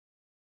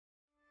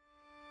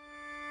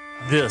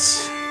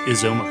This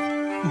is Omo.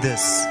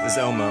 This is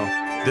Omo.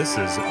 This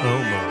is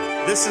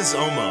Omo. This is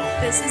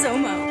Omo. This is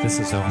Omo. This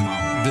is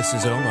Omo. This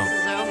is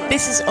Omo.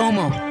 This is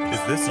Omo. Is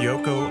this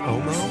Yoko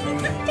Omo?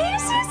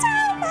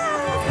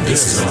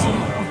 This is Omo. This is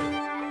Omo.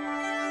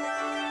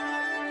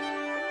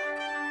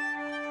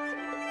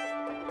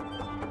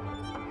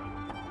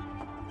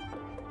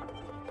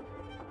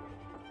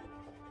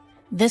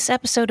 This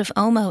episode of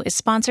Omo is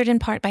sponsored in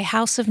part by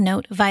House of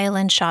Note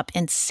Violin Shop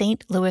in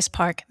St. Louis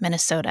Park,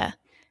 Minnesota.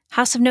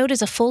 House of Note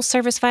is a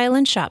full-service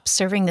violin shop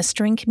serving the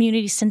string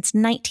community since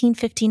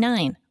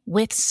 1959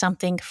 with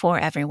something for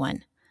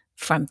everyone.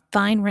 From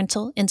fine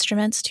rental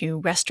instruments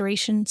to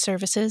restoration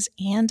services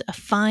and a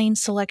fine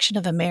selection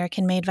of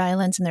American-made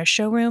violins in their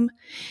showroom,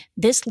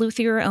 this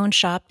luthier-owned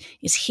shop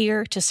is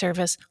here to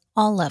service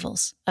all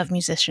levels of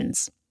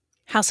musicians.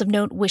 House of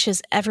Note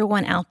wishes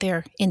everyone out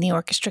there in the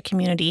orchestra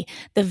community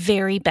the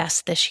very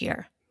best this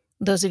year.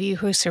 Those of you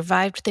who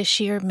survived this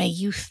year, may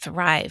you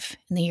thrive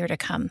in the year to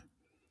come.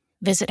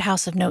 Visit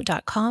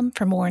houseofnote.com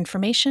for more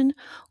information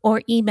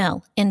or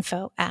email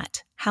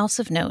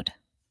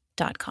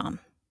info@houseofnote.com.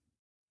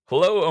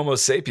 Hello, Homo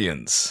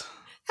sapiens.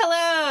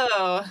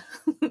 Hello.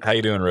 How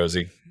you doing,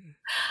 Rosie?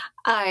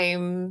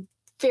 I'm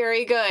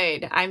very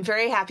good. I'm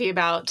very happy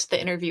about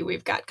the interview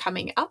we've got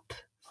coming up.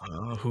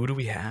 Who do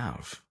we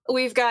have?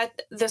 We've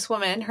got this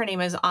woman. Her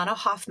name is Anna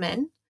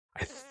Hoffman.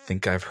 I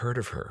think I've heard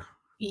of her.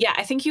 Yeah,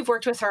 I think you've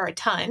worked with her a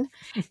ton.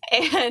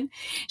 And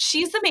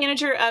she's the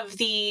manager of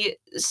the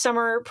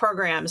summer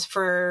programs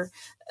for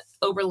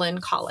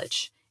Oberlin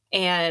College.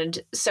 And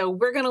so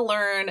we're going to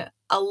learn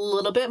a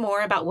little bit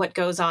more about what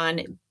goes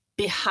on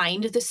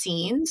behind the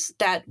scenes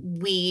that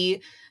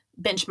we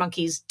bench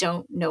monkeys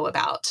don't know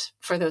about,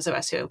 for those of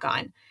us who have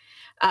gone.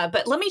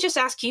 But let me just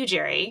ask you,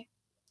 Jerry,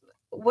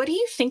 what do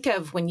you think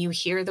of when you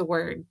hear the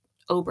word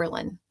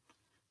Oberlin?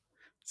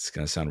 It's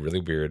going to sound really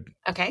weird.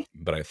 Okay.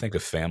 But I think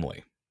of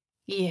family.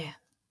 Yeah.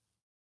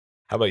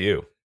 How about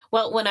you?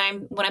 Well, when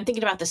I'm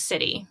thinking about the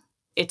city,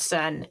 it's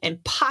an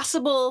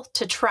impossible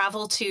to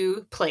travel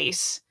to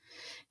place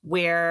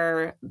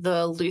where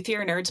the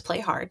luthier nerds play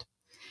hard.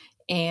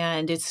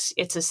 And it's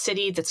a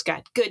city that's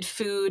got good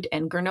food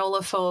and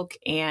granola folk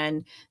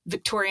and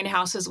Victorian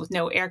houses with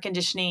no air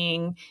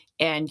conditioning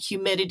and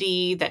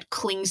humidity that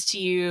clings to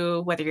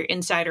you, whether you're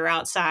inside or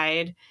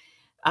outside.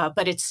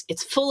 But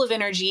it's full of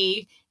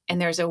energy. And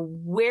there's a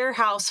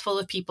warehouse full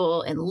of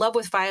people in love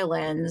with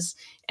violins,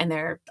 and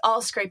they're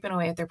all scraping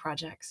away at their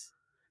projects.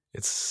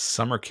 It's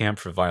summer camp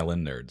for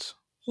violin nerds.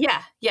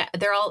 Yeah.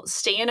 They're all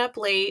staying up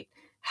late,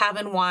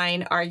 having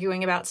wine,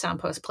 arguing about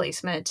soundpost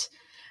placement.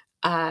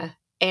 And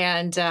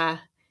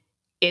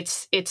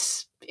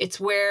it's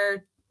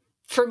where,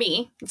 for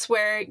me, it's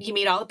where you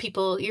meet all the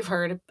people you've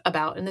heard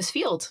about in this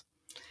field,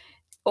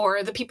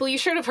 or the people you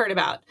should have heard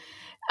about.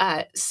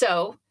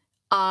 So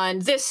on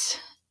this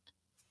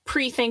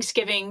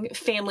pre-Thanksgiving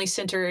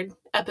family-centered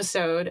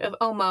episode of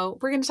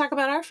Omo, we're going to talk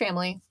about our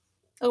family,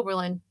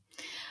 Oberlin.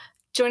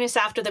 Join us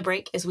after the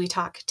break as we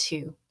talk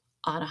to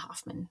Anna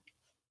Hoffman.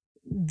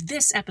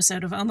 This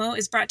episode of Omo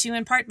is brought to you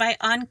in part by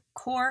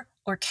Encore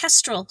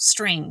Orchestral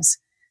Strings,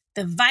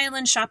 the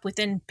violin shop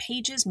within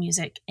Pages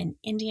Music in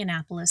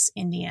Indianapolis,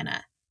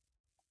 Indiana.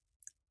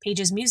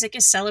 Pages Music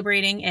is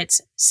celebrating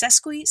its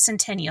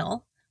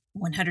sesquicentennial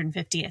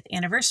 150th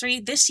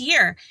anniversary this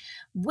year,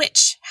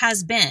 which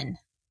has been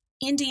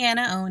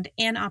Indiana-owned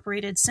and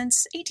operated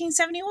since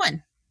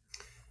 1871.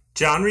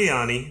 John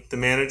Riani, the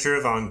manager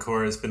of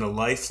Encore, has been a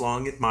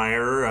lifelong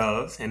admirer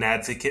of and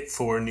advocate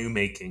for new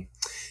making.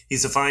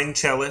 He's a fine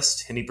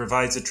cellist, and he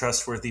provides a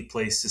trustworthy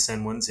place to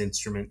send one's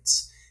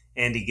instruments,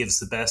 and he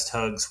gives the best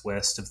hugs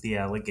west of the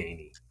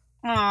Allegheny.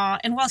 Aw,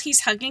 and while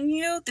he's hugging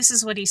you, this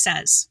is what he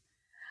says.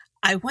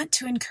 I want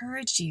to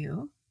encourage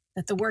you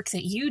that the work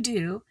that you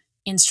do,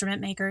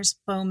 instrument makers,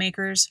 bow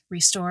makers,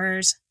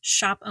 restorers,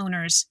 shop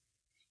owners,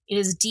 it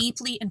is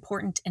deeply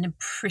important and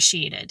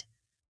appreciated.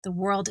 The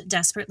world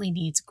desperately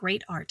needs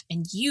great art,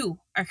 and you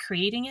are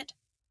creating it,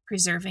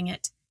 preserving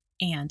it,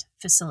 and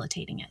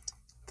facilitating it.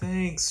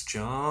 Thanks,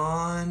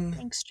 John.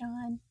 Thanks,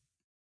 John.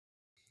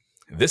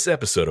 This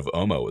episode of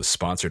Omo is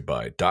sponsored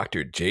by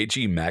Dr.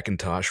 J.G.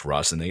 McIntosh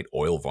Rosinate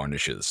Oil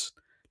Varnishes.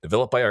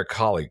 Developed by our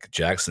colleague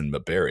Jackson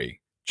Maberry,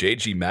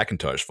 J.G.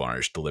 McIntosh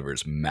Varnish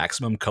delivers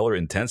maximum color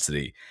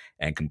intensity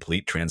and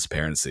complete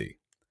transparency.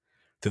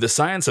 Through the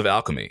science of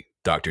alchemy,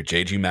 Dr.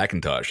 J.G.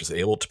 McIntosh is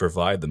able to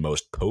provide the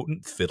most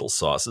potent fiddle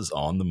sauces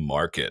on the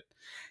market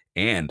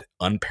and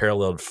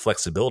unparalleled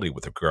flexibility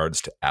with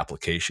regards to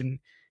application,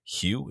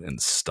 hue,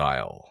 and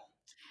style.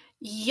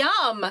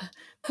 Yum!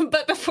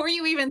 But before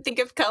you even think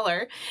of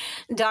color,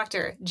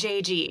 Dr.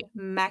 J.G.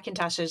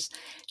 McIntosh's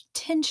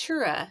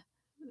Tintura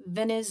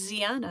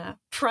Veneziana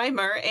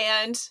primer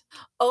and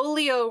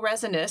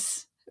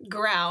oleoresinous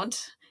ground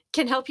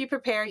can help you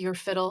prepare your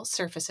fiddle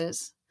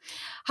surfaces,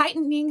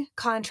 heightening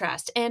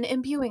contrast and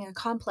imbuing a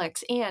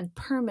complex and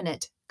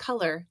permanent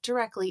color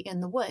directly in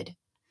the wood.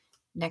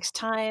 Next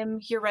time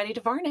you're ready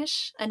to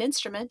varnish an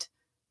instrument,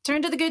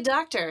 turn to the good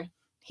doctor.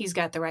 He's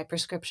got the right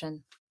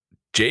prescription.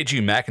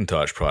 J.G.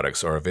 McIntosh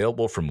products are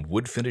available from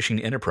Wood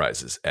Finishing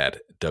Enterprises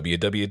at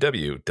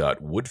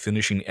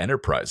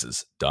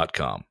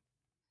www.woodfinishingenterprises.com.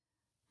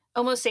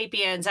 Homo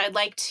sapiens, I'd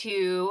like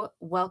to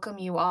welcome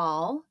you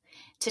all.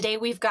 Today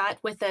we've got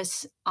with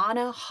us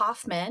Anna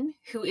Hoffman,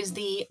 who is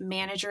the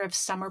manager of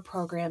summer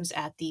programs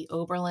at the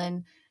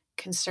Oberlin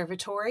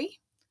Conservatory,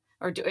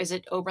 or is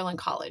it Oberlin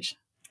College?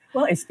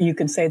 Well, you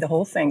can say the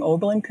whole thing,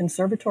 Oberlin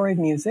Conservatory of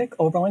Music,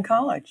 Oberlin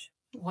College.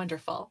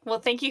 Wonderful. Well,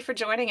 thank you for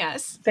joining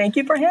us. Thank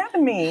you for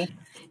having me.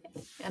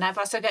 And I've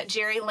also got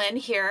Jerry Lynn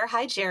here.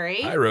 Hi,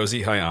 Jerry. Hi,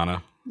 Rosie. Hi,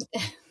 Anna.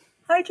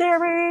 Hi,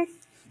 Jerry.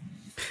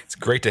 It's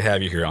great to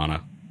have you here,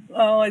 Anna.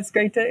 Oh, it's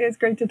great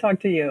to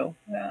talk to you.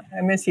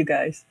 I miss you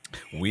guys.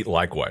 We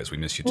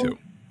miss you too.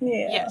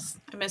 Yeah. Yes,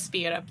 I miss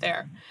being up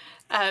there.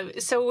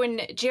 So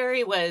when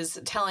Jerry was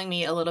telling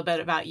me a little bit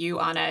about you,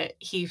 Anna,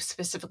 he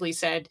specifically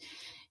said,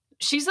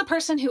 she's the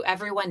person who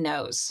everyone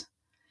knows.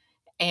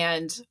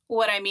 And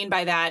what I mean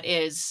by that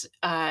is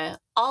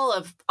all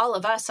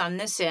of us on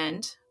this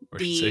end. Or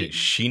say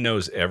she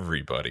knows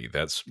everybody.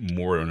 That's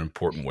more an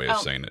important way of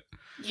saying it.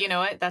 You know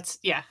what? That's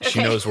okay.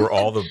 She knows where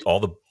all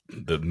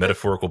the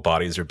metaphorical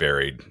bodies are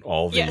buried.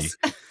 Yes.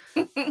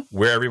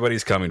 Where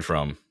everybody's coming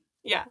from.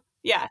 Yeah.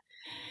 Yeah.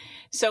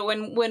 So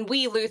when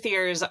we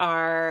luthiers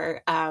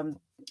are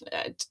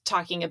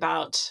talking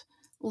about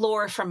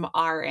lore from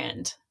our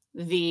end,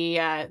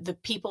 the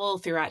people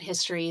throughout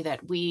history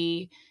that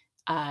we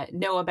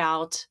know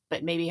about,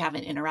 but maybe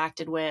haven't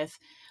interacted with,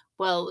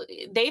 well,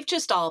 they've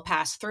just all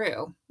passed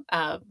through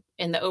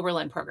in the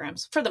Oberlin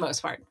programs for the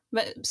most part.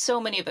 But so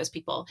many of those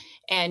people,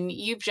 and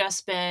you've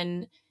just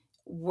been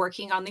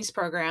working on these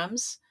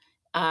programs,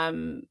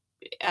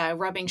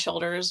 rubbing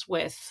shoulders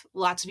with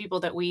lots of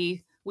people that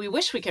we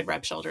wish we could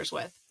rub shoulders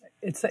with.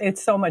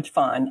 It's so much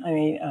fun. I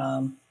mean,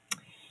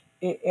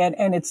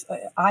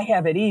 I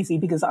have it easy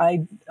because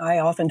I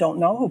often don't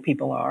know who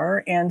people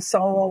are, and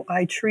so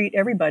I treat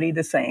everybody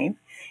the same,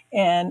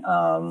 and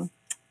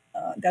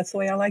that's the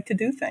way I like to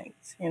do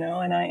things,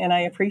 and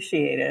I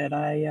appreciate it.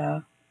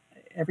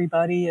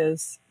 Everybody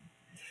is.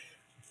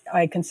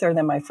 I consider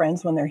them my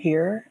friends when they're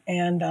here,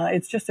 and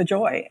it's just a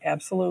joy,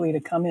 absolutely, to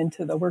come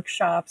into the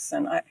workshops.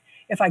 And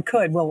if I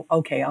could, well,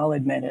 okay, I'll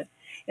admit it.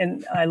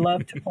 And I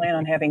love to plan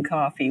on having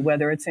coffee,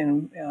 whether it's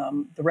in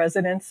the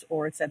residence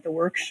or it's at the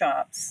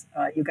workshops.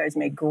 You guys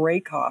make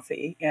great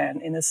coffee,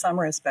 and in the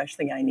summer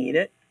especially, I need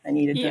it. I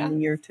need it during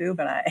the year too,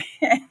 but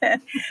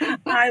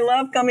I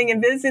love coming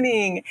and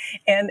visiting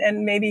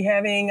and maybe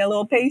having a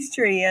little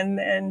pastry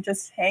and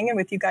just hanging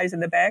with you guys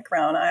in the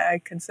background. I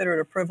consider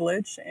it a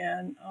privilege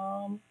and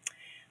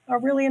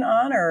really an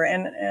honor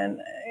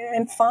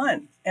and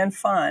fun.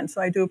 So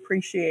I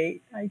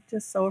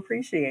just so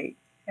appreciate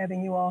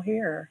having you all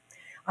here.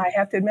 I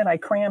have to admit, I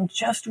crammed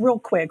just real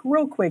quick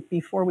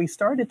before we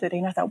started today.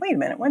 And I thought, wait a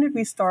minute, when did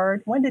we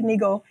start? When did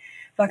Nigo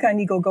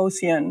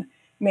Gosyan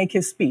make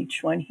his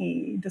speech, when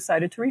he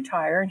decided to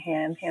retire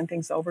and hand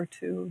things over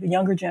to the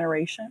younger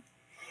generation?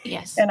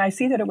 Yes. And I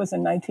see that it was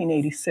in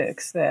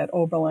 1986 that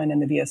Oberlin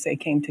and the VSA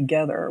came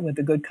together with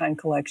the Good Kind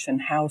collection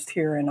housed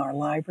here in our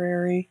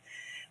library,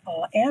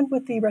 and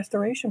with the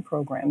restoration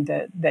program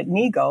that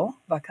Nigo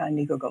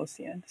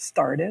Gosyan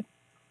started,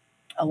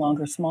 a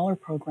longer, smaller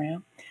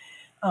program.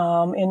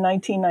 In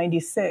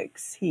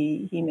 1996,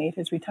 he made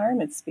his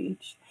retirement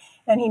speech,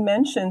 and he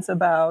mentions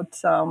about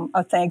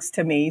a thanks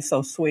to me,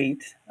 so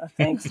sweet, a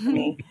thanks to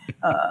me,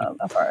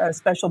 a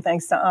special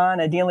thanks to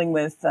Anna, dealing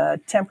with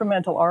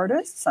temperamental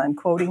artists, I'm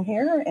quoting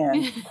here,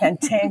 and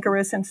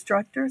cantankerous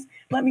instructors.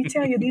 Let me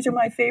tell you, these are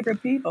my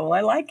favorite people.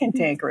 I like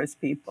cantankerous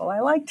people.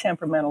 I like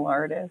temperamental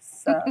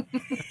artists.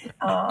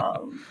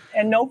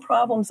 And no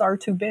problems are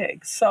too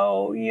big.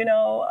 So,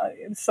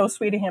 it's so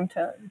sweet of him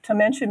to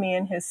mention me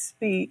in his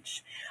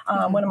speech.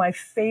 One of my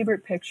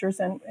favorite pictures,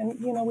 and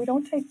we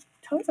don't take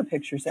tons of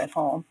pictures at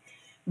home,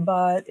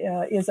 but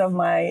is of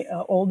my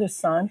oldest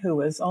son, who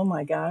is,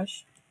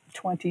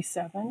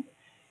 27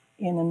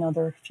 in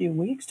another few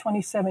weeks,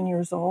 27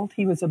 years old.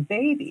 He was a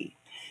baby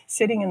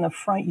sitting in the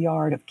front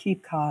yard of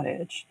Keep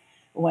Cottage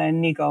when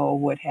Nigo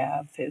would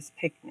have his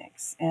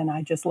picnics. And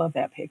I just love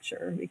that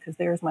picture because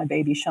there's my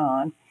baby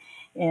Sean.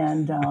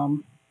 And,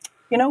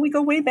 we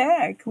go way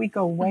back. We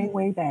go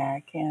way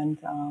back. And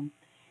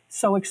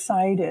so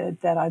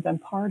excited that I've been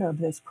part of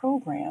this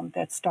program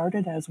that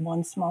started as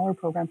one smaller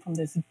program from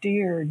this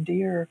dear,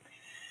 dear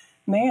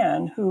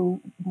man who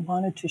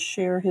wanted to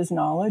share his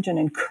knowledge and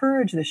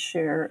encourage the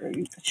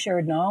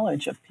shared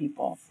knowledge of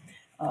people,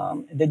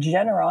 the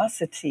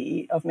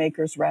generosity of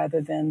makers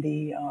rather than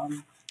the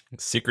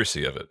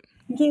secrecy of it.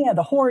 Yeah,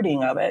 the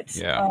hoarding of it.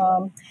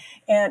 Yeah.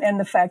 And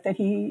the fact that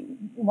he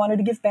wanted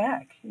to give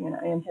back,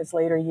 in his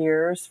later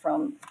years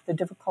from the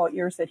difficult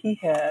years that he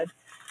had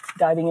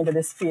diving into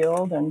this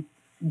field and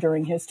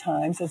during his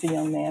times as a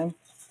young man.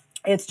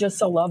 It's just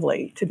so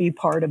lovely to be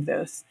part of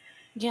this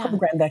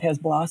program that has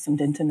blossomed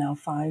into now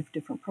 5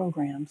 different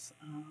programs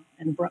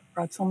and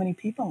brought so many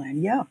people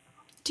in. Yeah.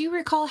 Do you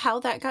recall how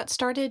that got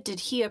started? Did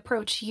he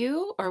approach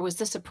you, or was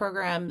this a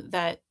program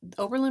that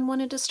Oberlin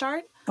wanted to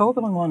start?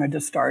 Oberlin wanted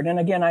to start. And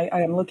again, I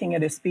am looking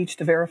at his speech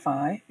to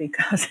verify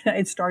because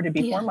it started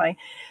before my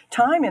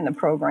time in the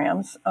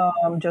programs,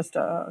 just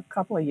a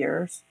couple of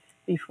years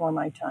before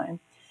my time.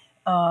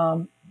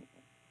 Not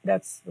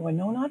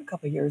a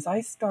couple of years.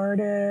 I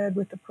started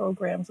with the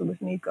programs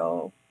with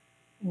Nico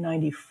in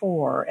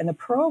 94. And the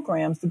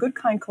programs, the Good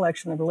Kind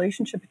Collection, the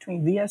relationship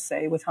between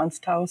VSA with Hans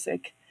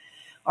Tausig,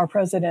 our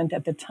president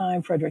at the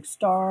time, Frederick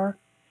Starr,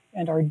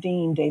 and our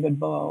dean, David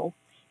Bowe,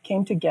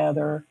 came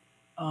together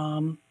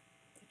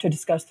to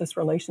discuss this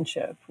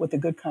relationship with the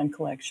Good Kind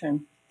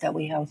Collection that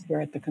we house here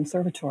at the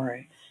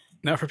conservatory.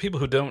 Now, for people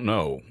who don't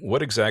know,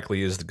 what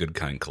exactly is the Good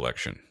Kind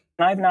Collection?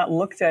 I've not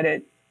looked at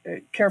it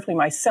carefully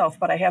myself,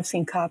 but I have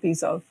seen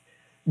copies of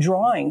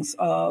drawings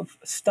of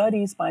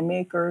studies by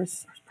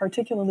makers,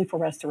 particularly for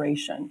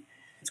restoration.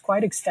 It's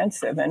quite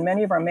extensive, and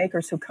many of our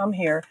makers who come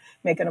here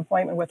make an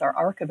appointment with our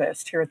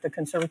archivist here at the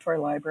Conservatory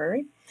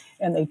Library,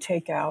 and they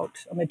take out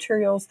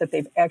materials that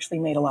they've actually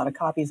made a lot of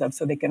copies of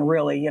so they can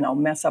really,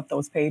 mess up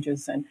those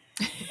pages and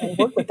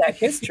work with that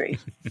history.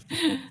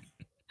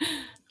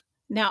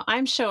 Now,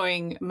 I'm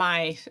showing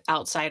my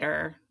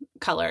outsider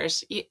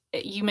colors.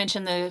 You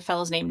mentioned the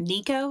fellow's name,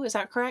 Nico, is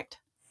that correct?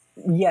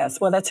 Yes,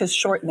 well, that's his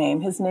short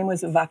name. His name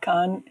was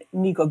Vakan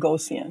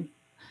Nikogosian.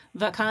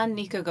 Vakan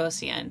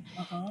Nikogosian.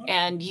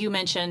 And you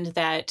mentioned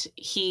that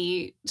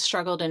he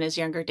struggled in his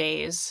younger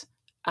days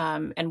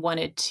and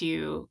wanted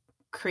to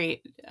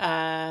create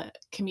a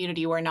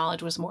community where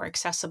knowledge was more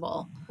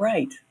accessible.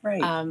 Right.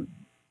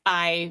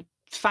 I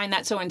find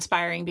that so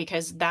inspiring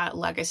because that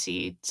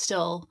legacy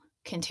still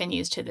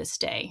continues to this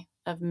day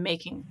of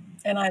making.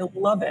 And I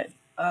love it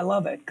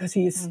because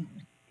he's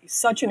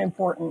such an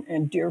important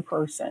and dear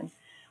person.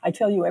 I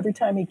tell you, every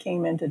time he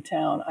came into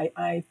town,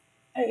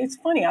 it's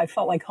funny, I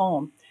felt like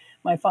home.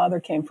 My father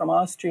came from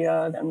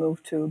Austria, then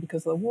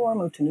because of the war,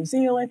 moved to New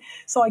Zealand.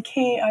 So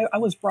I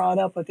was brought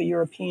up with the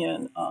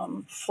European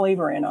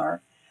flavor in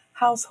our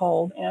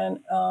household, and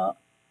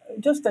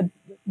just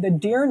the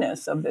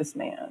dearness of this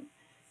man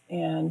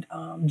and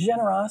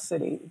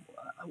generosity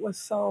was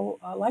so,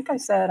 like I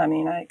said,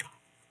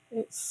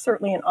 it's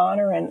certainly an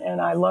honor,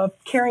 and I love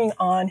carrying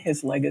on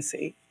his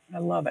legacy. I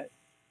love it.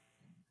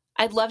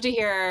 I'd love to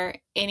hear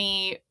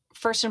any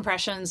first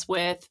impressions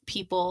with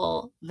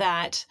people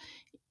that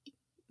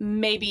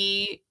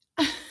maybe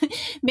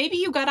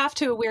you got off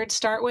to a weird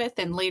start with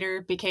and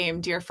later became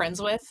dear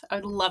friends with.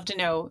 I'd love to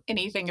know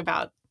anything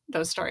about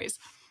those stories.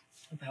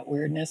 About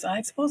weirdness.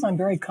 I suppose I'm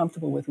very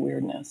comfortable with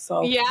weirdness.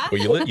 So yeah.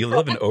 Well, you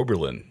live in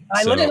Oberlin.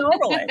 I live in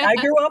Oberlin. I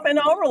grew up in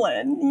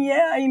Oberlin.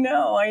 Yeah, I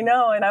know.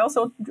 And I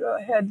also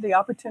had the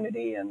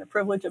opportunity and the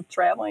privilege of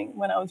traveling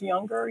when I was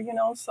younger,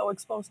 so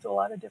exposed to a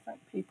lot of different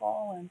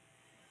people and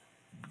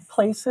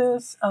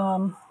places.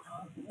 No,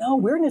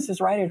 weirdness is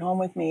right at home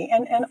with me.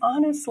 And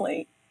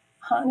honestly,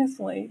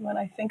 when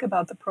I think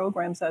about the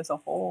programs as a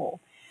whole,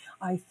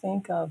 I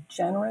think of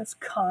generous,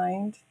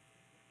 kind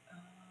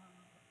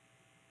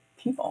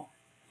people.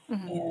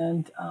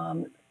 And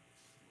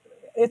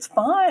it's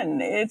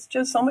fun. It's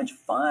just so much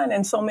fun.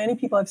 And so many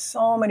people have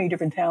so many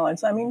different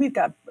talents. We've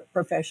got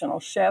professional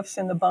chefs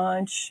in the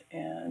bunch.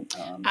 And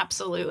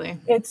absolutely.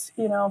 It's,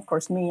 of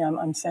course, me,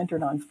 I'm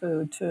centered on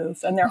food, too.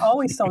 And they're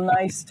always so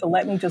nice to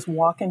let me just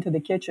walk into the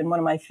kitchen. One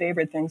of my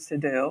favorite things to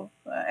do,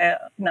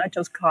 not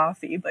just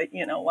coffee, but,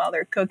 while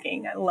they're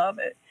cooking. I love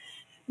it.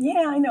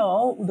 Yeah, I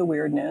know the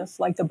weirdness.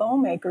 Like the bow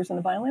makers and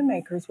the violin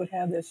makers would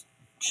have this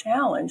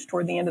challenge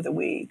toward the end of the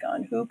week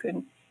on who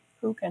can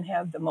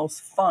have the most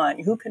fun,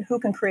 who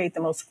can create the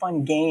most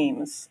fun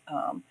games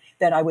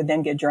that I would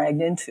then get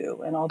dragged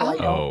into. And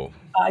although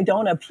I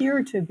don't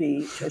appear to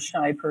be a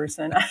shy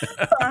person,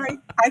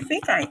 I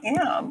think I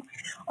am.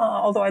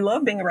 Although I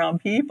love being around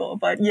people,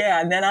 but yeah,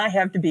 and then I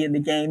have to be in the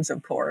games,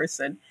 of course,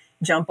 and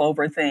jump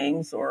over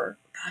things or.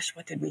 Gosh,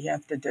 what did we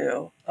have to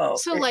do?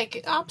 So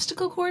like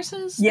obstacle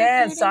courses?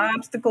 Yes,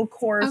 obstacle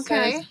courses.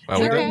 Okay.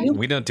 Well,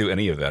 we don't do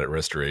any of that at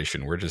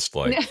Restoration. We're just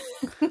like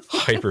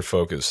hyper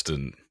focused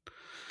and.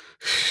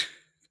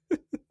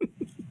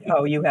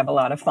 Oh, you have a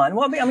lot of fun.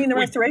 Well, the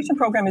restoration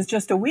program is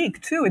just a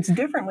week too. It's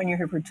different when you're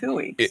here for 2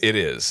 weeks. It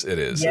is.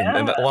 Yeah.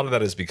 And a lot of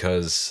that is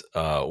because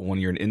when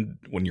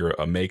you're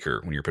a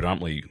maker, when you're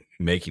predominantly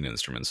making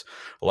instruments,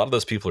 a lot of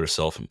those people are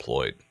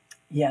self-employed.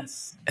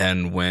 Yes.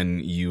 And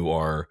when you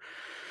are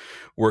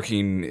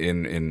working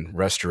in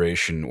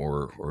restoration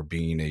or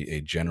being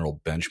a general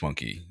bench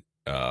monkey,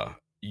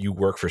 you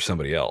work for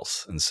somebody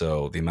else, and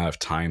so the amount of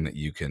time that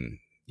you can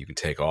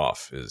take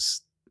off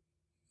is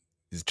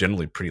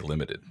generally pretty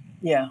limited.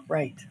 Yeah,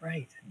 right.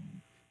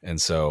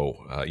 And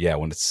so,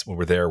 when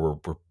we're there,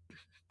 we're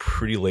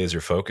pretty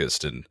laser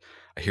focused, and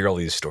I hear all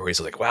these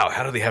stories like, "Wow,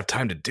 how do they have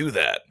time to do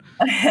that?"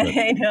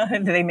 I know,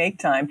 they make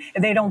time,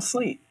 and they don't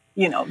sleep.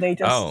 They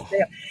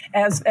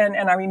just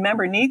and I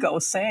remember Nico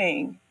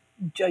saying,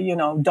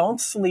 don't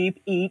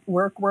sleep, eat,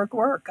 work.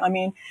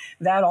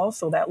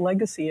 That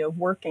legacy of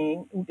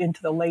working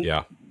into the late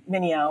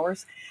many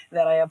hours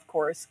that I, of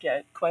course,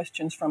 get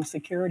questions from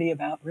security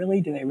about,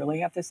 really, do they really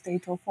have to stay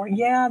till 4?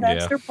 Yeah,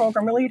 that's their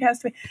program. Really, it has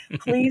to be.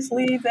 Please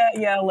leave that.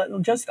 Yeah,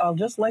 I'll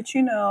just let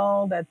you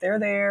know that they're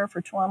there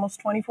for almost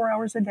 24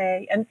 hours a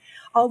day. And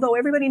although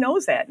everybody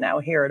knows that now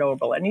here at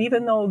Oberlin,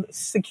 even though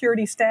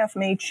security staff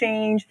may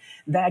change,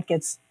 that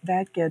gets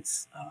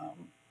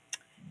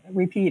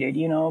repeated.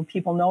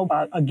 People know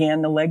about,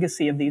 again, the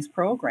legacy of these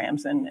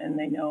programs, and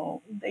they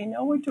know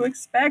what to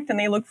expect, and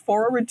they look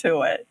forward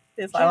to it.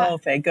 It's like, oh,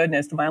 thank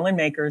goodness, the violin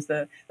makers,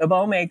 the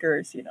bow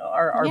makers,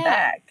 are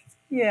back.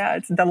 Yeah,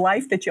 it's the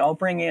life that you all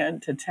bring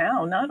into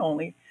town, not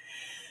only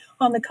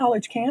on the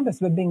college campus,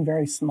 but being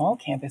very small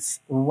campus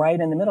right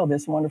in the middle of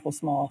this wonderful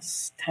small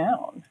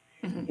town.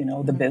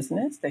 The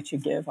business that you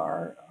give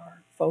our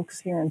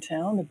folks here in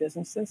town, the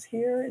businesses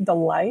here, the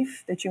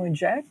life that you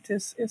inject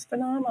is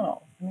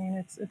phenomenal. I mean,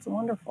 it's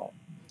wonderful.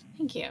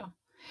 Thank you.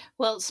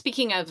 Well,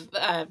 speaking of,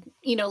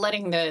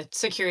 letting the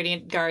security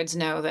guards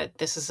know that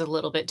this is a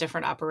little bit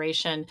different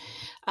operation,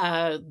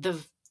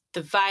 the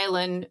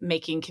violin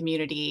making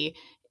community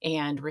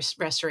and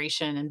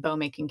restoration and bow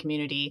making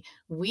community,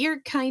 we're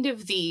kind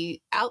of the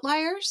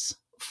outliers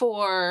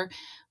for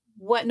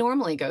what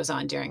normally goes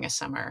on during a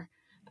summer.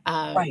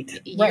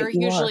 You're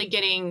usually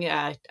getting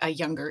a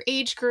younger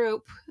age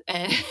group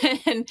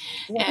and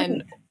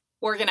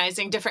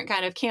organizing different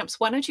kind of camps.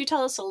 Why don't you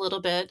tell us a little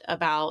bit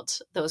about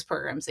those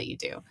programs that you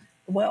do?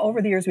 Well,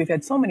 over the years, we've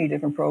had so many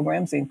different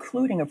programs,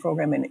 including a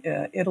program in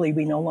Italy.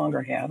 We no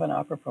longer have an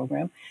opera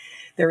program.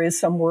 There is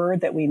some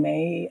word that we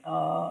may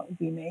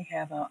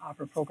have an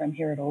opera program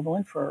here at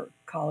Oberlin for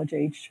college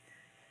age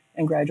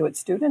and graduate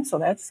students. So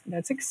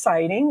that's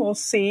exciting. We'll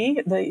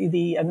see.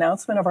 The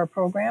announcement of our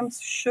programs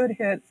should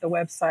hit the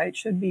website,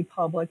 should be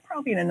public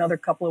probably in another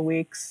couple of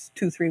weeks,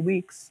 2-3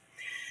 weeks.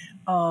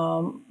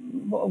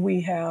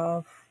 We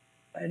have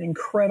an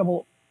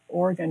incredible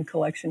organ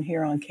collection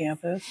here on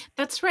campus.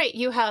 That's right.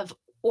 You have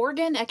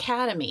Organ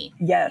Academy.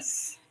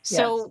 Yes.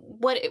 So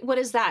what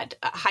is that?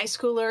 High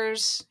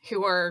schoolers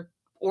who are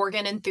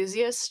organ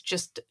enthusiasts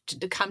just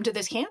to come to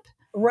this camp?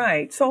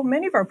 Right. So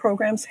many of our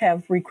programs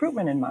have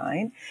recruitment in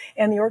mind,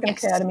 and the Organ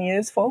Academy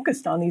is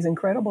focused on these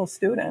incredible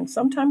students,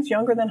 sometimes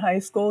younger than high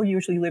school,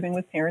 usually living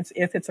with parents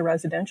if it's a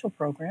residential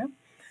program,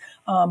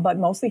 but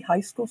mostly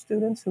high school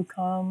students who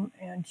come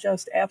and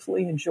just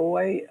absolutely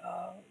enjoy,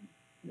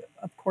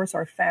 of course,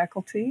 our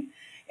faculty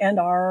and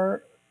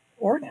our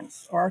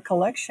organs, our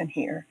collection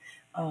here.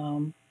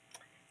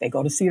 They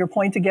go to Cedar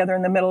Point together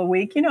in the middle of the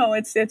week.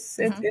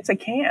 It's a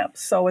camp,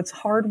 so it's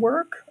hard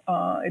work.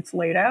 It's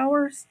late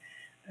hours.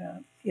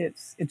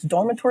 It's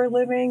dormitory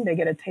living. They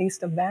get a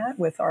taste of that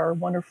with our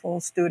wonderful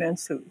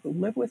students who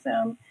live with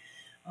them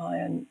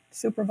and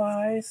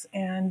supervise.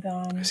 And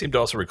I seem to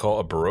also recall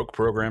a Baroque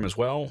program as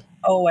well.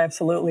 Oh,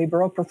 absolutely.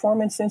 Baroque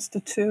Performance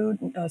Institute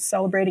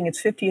celebrating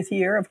its 50th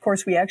year. Of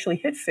course, we actually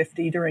hit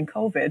 50 during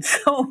COVID.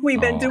 So we've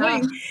been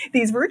doing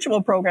these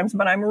virtual programs,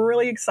 but I'm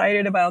really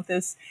excited about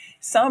this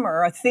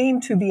summer, a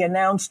theme to be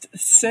announced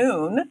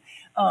soon.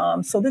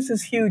 So this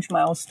is a huge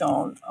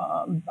milestone.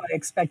 I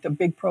expect a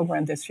big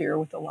program this year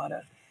with a lot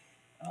of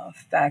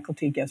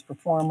faculty, guest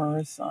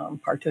performers,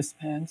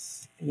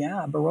 participants.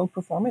 Yeah, Baroque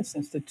Performance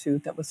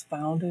Institute that was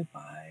founded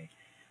by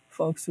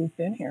folks who've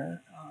been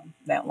here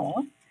that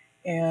long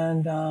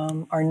and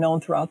are known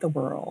throughout the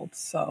world.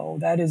 So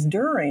that is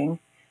during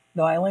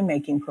the violin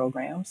making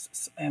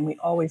programs, and we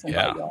always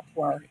invite you all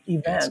to our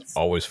events. It's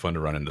always fun to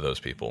run into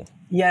those people.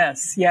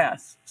 Yes.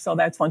 So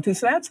that's fun too.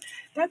 So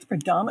that's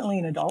predominantly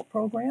an adult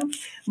program,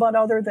 but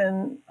other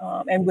than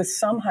and with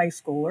some high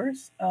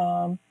schoolers,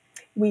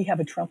 we have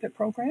a trumpet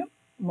program,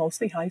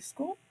 mostly high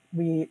school.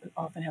 We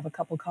often have a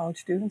couple college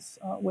students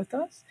with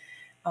us.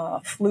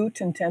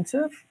 Flute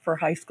intensive for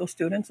high school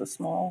students, a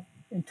small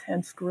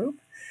intense group.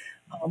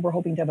 We're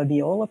hoping to have a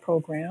viola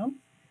program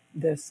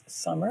this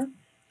summer.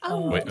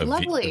 Oh, Wait,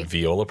 lovely. A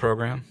viola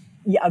program?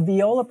 Yeah, a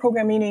viola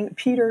program, meaning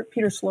Peter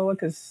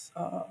Slowick is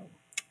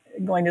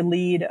going to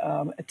lead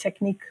a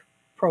technique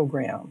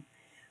program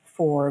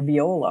for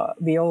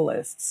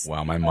violists.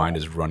 Wow, my mind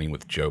is running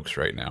with jokes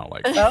right now.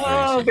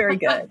 Oh, very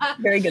good.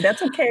 Very good.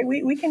 That's okay.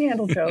 We can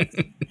handle jokes.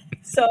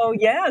 So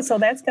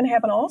that's going to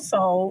happen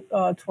also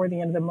toward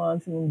the end of the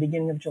month and the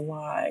beginning of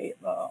July.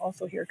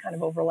 Also here, kind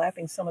of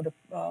overlapping some of the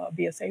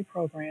BSA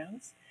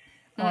programs.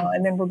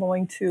 And then we're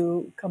going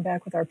to come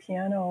back with our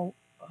piano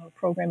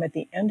program at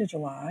the end of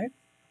July.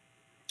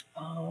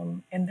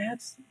 And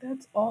that's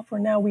all for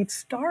now. We've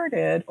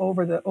started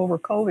over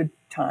COVID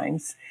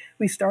times.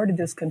 We started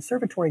this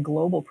Conservatory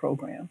Global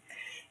program,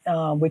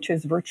 which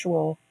is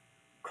virtual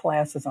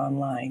classes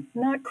online.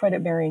 Not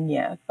credit bearing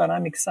yet, but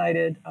I'm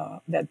excited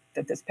that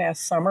this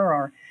past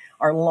summer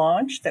our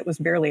launch that was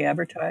barely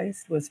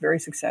advertised was very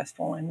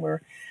successful, and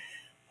we're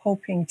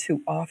hoping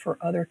to offer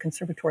other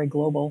Conservatory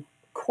Global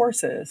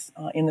courses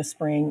in the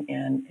spring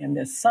and in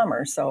this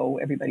summer. So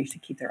everybody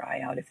should keep their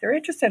eye out if they're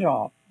interested at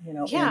all.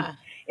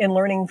 In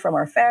learning from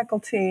our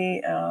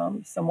faculty,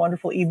 some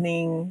wonderful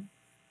evening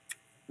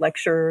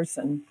lectures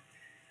and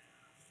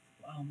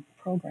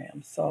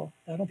programs. So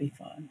that'll be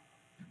fun.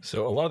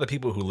 So a lot of the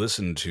people who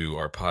listen to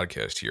our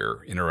podcast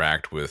here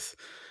interact with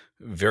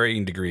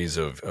varying degrees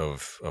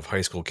of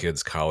high school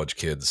kids, college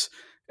kids,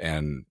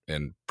 and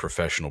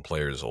professional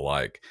players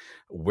alike.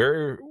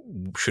 Where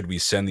should we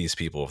send these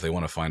people if they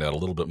want to find out a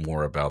little bit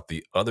more about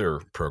the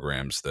other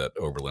programs that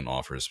Oberlin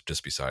offers,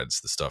 just besides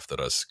the stuff that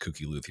us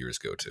kooky luthiers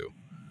go to?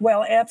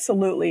 Well,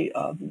 absolutely.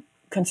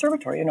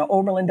 Conservatory,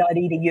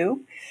 oberlin.edu,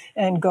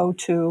 and go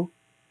to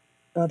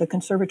the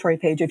conservatory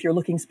page if you're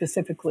looking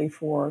specifically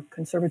for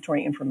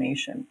conservatory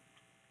information.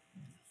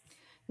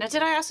 Now,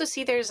 did I also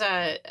see there's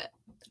a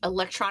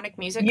electronic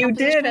music You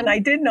composition? did, and I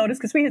did notice,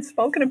 because we had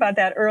spoken about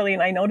that early,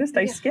 and I noticed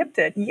I skipped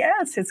it.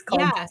 Yes, it's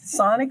called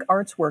Sonic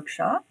Arts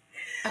Workshop.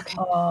 Okay.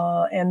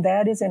 And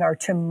that is in our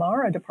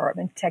Tamara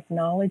department,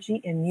 Technology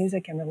in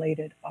Music and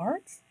Related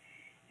Arts.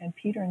 And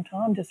Peter and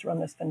Tom just run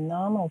this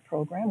phenomenal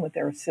program with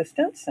their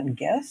assistants and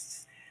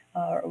guests,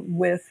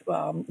 with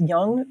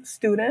young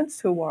students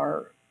who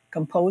are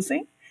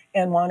composing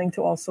and wanting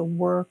to also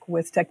work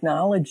with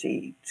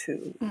technology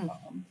to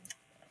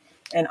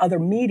and other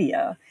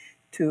media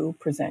to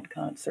present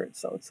concerts.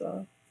 So it's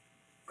a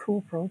cool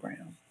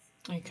program.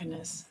 My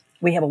goodness.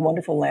 We have a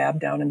wonderful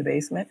lab down in the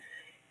basement.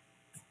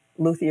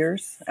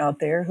 Luthiers out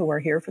there who are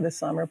here for the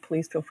summer,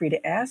 please feel free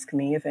to ask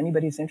me if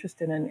anybody's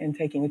interested in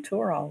taking a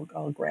tour.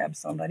 I'll grab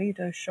somebody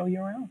to show you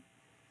around.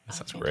 That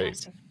sounds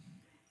great.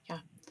 Yeah.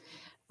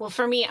 Well,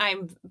 for me,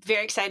 I'm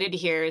very excited to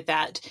hear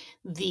that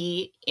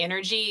the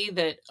energy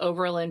that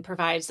Oberlin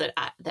provides that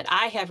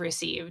I have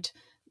received,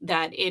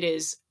 that it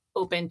is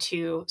open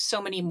to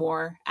so many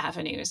more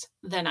avenues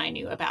than I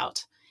knew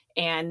about,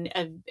 and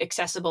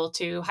accessible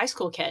to high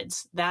school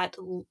kids. That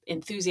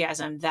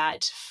enthusiasm,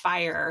 that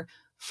fire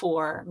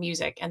for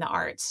music and the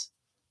arts.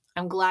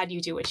 I'm glad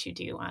you do what you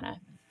do,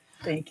 Anna.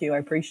 Thank you. I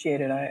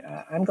appreciate it.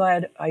 I'm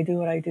glad I do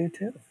what I do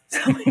too.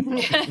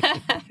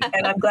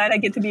 And I'm glad I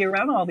get to be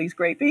around all these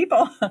great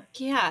people.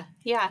 Yeah.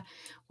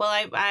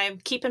 Well, I'm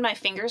keeping my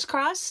fingers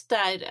crossed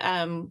that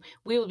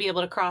we will be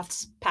able to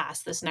cross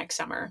paths this next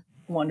summer.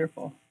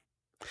 Wonderful.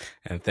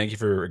 And thank you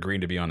for agreeing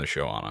to be on the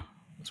show, Anna.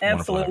 It's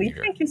absolutely.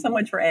 Thank you so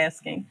much for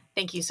asking.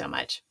 Thank you so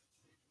much.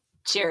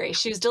 Jerry,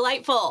 she was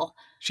delightful.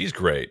 She's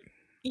great.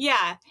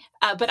 Yeah.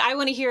 But I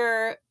want to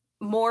hear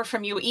more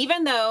from you,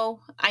 even though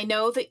I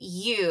know that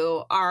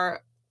you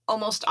are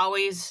almost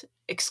always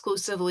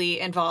exclusively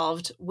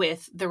involved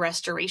with the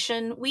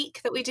restoration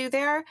week that we do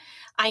there.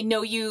 I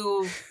know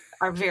you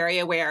are very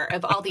aware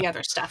of all the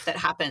other stuff that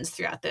happens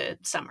throughout the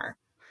summer.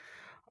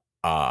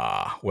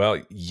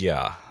 Well,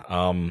 yeah.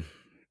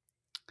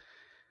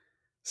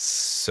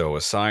 So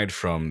aside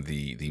from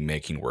the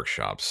making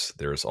workshops,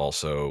 there's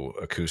also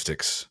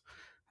acoustics,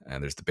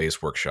 and there's the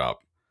bass workshop,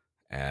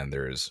 and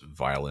there's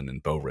violin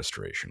and bow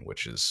restoration,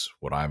 which is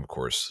what I'm, of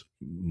course,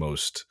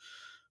 most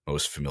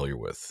familiar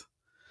with.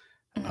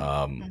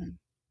 A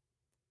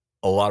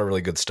lot of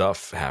really good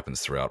stuff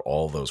happens throughout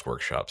all those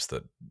workshops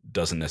that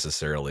doesn't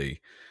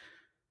necessarily,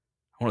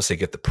 I want to say,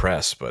 get the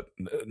press, but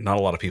not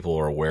a lot of people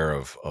are aware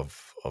of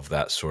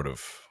that sort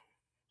of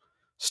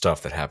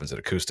stuff that happens at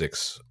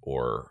acoustics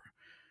or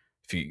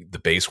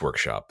the bass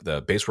workshop.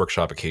 The bass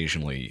workshop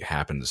occasionally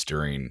happens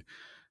during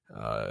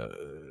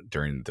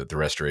the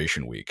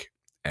restoration week,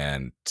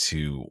 and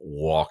to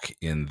walk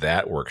in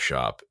that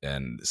workshop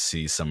and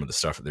see some of the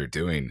stuff that they're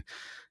doing,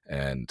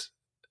 and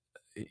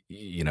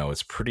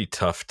it's pretty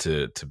tough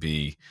to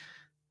be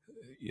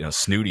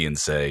snooty and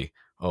say,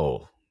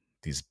 oh,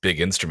 these big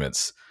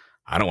instruments,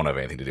 I don't want to have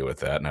anything to do with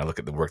that. And I look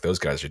at the work those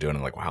guys are doing and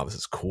I'm like, wow, this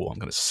is cool. I'm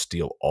going to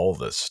steal all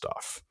this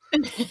stuff.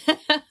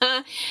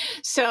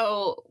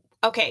 So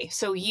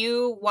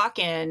you walk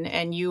in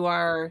and you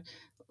are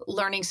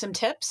learning some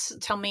tips.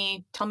 Tell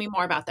me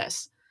more about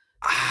this.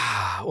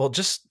 Well,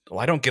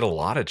 I don't get a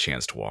lot of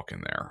chance to walk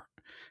in there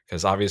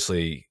because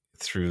obviously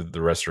through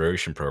the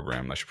restoration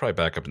program, I should probably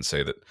back up and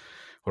say that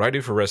what I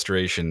do for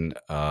restoration,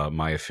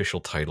 my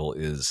official title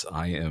is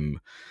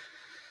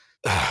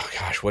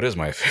what is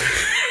my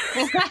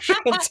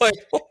official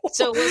title?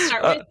 So we'll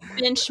start with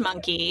bench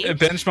monkey.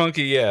 Bench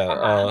monkey,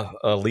 yeah.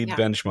 Lead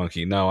bench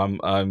monkey. No,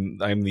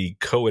 I'm the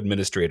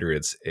co-administrator.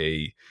 It's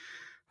a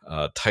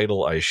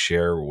title I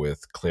share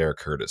with Claire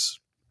Curtis.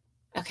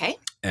 Okay.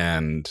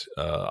 And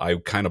I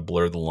kind of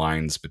blur the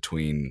lines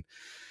between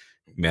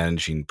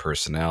managing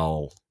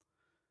personnel,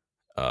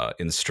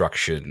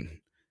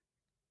 instruction,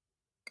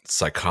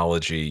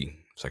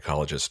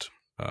 psychologist,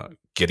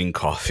 getting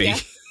coffee.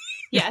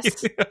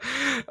 Yes.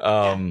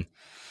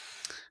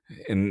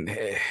 And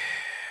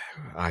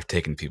I've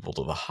taken people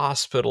to the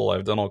hospital.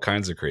 I've done all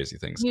kinds of crazy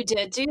things. You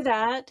did do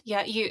that.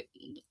 Yeah.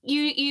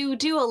 You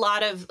do a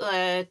lot of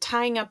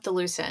tying up the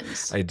loose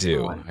ends. I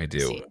do.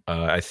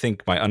 I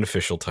think my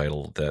unofficial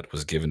title that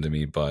was given to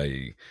me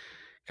by,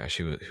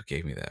 who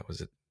gave me that?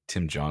 Was it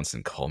Tim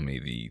Johnson? Called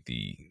me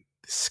the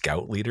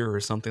scout leader or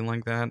something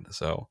like that.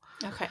 So,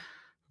 okay.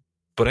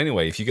 But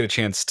anyway, if you get a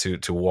chance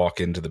to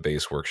walk into the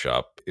bass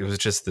workshop, it was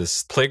just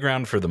this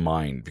playground for the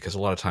mind, because a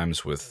lot of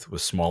times with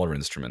smaller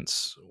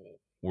instruments,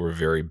 we're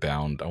very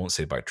bound, I won't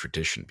say by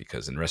tradition,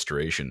 because in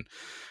restoration,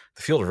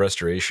 the field of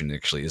restoration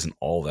actually isn't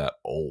all that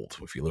old.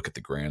 If you look at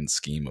the grand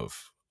scheme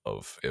of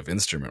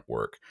instrument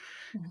work,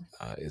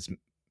 it's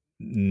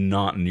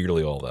not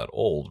nearly all that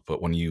old.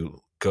 But when you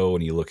go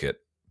and you look at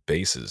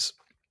basses,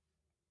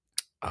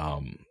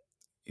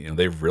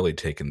 they've really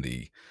taken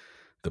the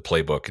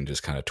playbook and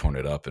just kind of torn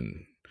it up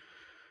and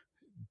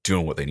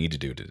doing what they need to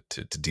do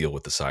to deal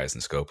with the size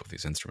and scope of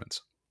these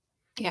instruments.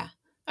 Yeah.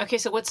 Okay,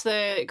 so what's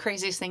the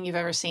craziest thing you've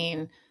ever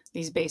seen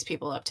these bass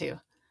people up to?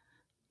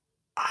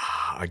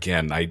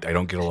 Again, I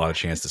don't get a lot of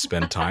chance to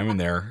spend time in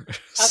there.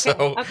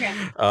 Okay.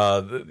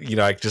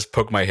 I just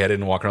poke my head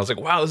in and walk around. I was like,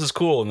 wow, this is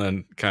cool. And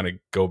then kind of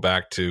go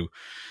back to,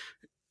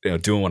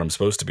 doing what I'm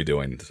supposed to be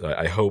doing.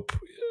 I hope,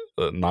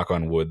 knock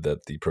on wood,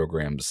 that the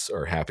programs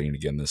are happening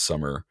again this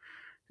summer.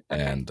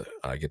 And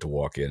I get to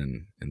walk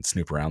in and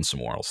snoop around some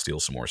more. I'll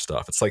steal some more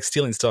stuff. It's like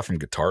stealing stuff from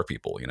guitar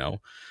people,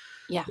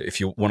 Yeah. If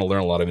you want to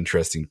learn a lot of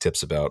interesting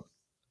tips about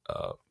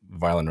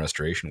violin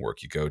restoration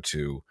work, you go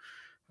to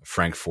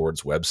Frank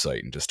Ford's website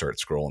and just start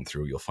scrolling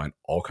through. You'll find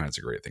all kinds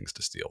of great things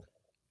to steal.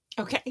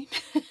 Okay.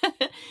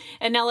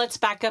 And now let's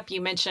back up.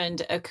 You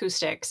mentioned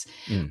acoustics.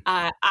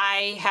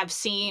 I have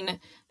seen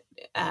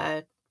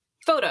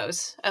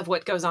photos of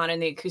what goes on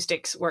in the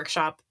acoustics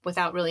workshop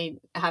without really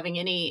having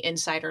any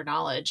insider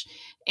knowledge.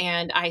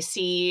 And I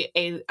see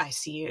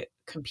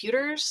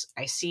computers.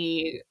 I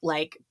see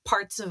like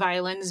parts of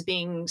violins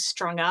being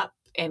strung up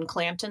and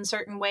clamped in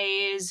certain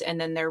ways. And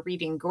then they're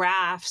reading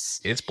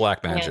graphs. It's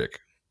black magic.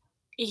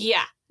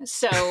 Yeah.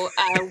 So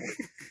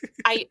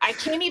I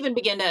can't even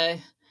begin to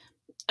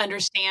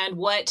understand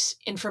what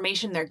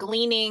information they're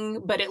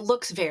gleaning, but it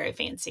looks very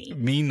fancy.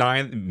 Me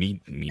neither.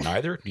 Me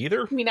neither.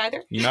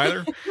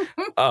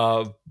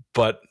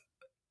 But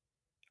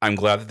I'm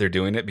glad that they're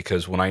doing it,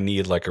 because when I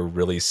need like a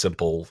really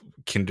simple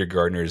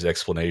kindergartner's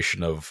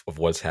explanation of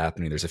what's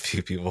happening, there's a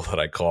few people that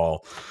I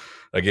call.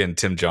 Again,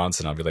 Tim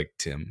Johnson. I'll be like,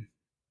 Tim,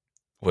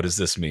 what does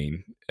this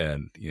mean?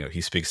 And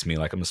he speaks to me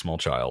like I'm a small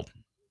child,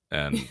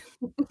 and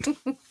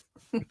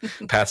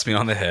pats me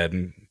on the head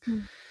and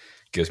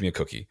gives me a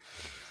cookie.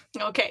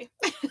 Okay.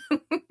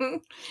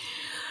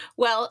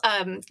 Well,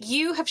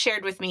 you have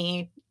shared with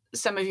me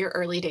some of your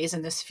early days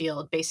in this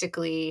field,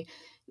 basically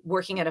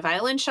working at a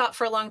violin shop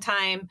for a long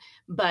time,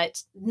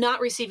 but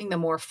not receiving the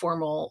more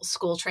formal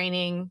school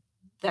training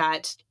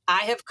that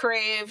I have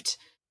craved.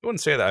 I wouldn't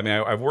say that. I mean,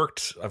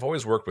 I've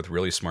always worked with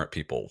really smart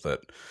people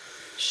that,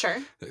 Sure.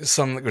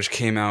 Some which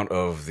came out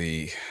of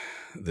the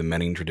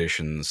Menning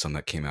traditions, some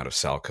that came out of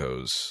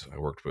Salco's. I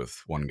worked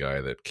with one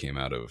guy that came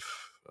out of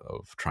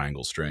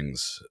Triangle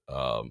Strings.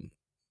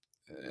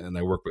 And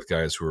I worked with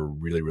guys who are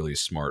really, really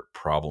smart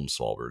problem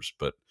solvers.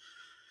 But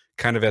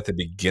kind of at the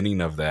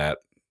beginning of that,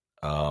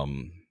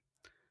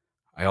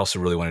 I also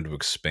really wanted to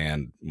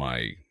expand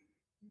my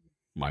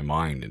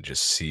mind and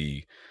just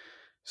see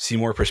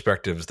more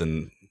perspectives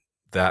than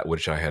that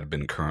which I had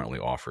been currently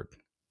offered.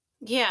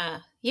 Yeah.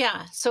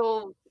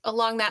 So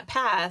along that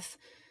path,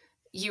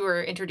 you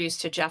were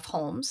introduced to Jeff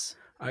Holmes.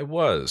 I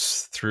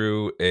was,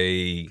 through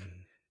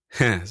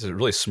it's a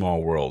really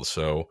small world.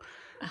 So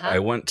I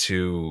went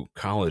to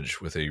college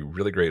with a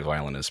really great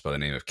violinist by the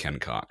name of Ken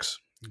Cox,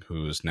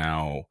 who's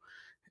now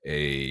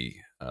a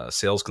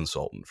sales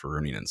consultant for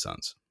Rooney &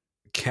 Sons.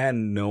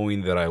 Ken,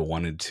 knowing that I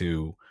wanted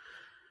to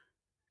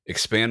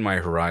expand my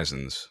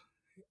horizons,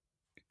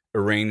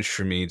 arranged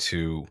for me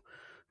to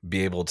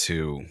be able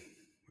to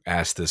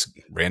ask this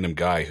random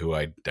guy who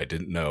I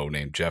didn't know,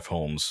 named Jeff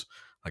Holmes,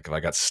 like if I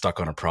got stuck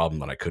on a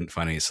problem and I couldn't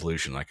find any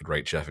solution, I could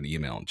write Jeff an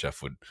email and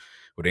Jeff would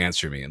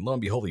answer me. And lo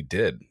and behold, he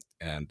did.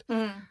 And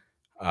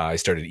I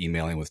started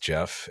emailing with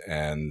Jeff,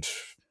 and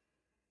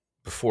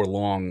before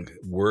long,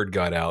 word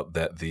got out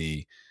that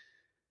the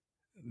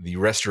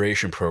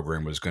restoration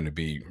program was going to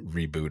be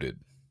rebooted.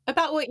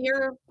 About what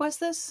year was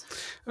this?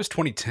 It was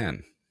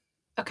 2010.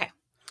 Okay.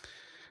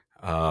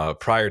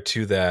 Prior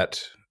to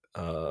that,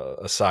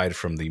 aside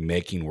from the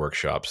making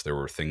workshops, there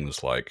were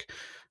things like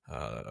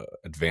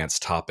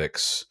advanced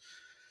topics.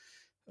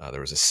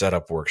 There was a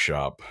setup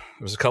workshop.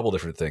 There was a couple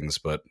different things,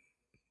 but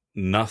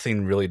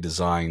nothing really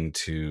designed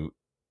to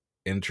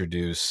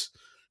introduce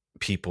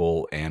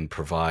people and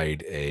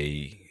provide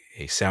a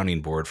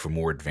sounding board for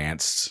more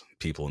advanced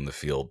people in the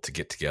field to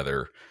get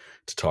together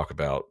to talk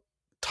about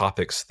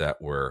topics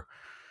that were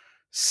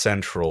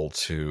central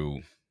to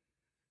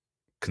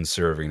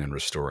conserving and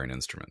restoring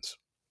instruments.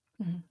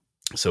 Mm-hmm.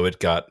 So it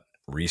got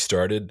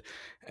restarted,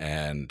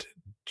 and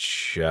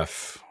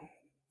Jeff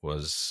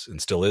was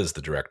and still is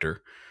the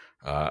director.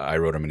 I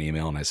wrote him an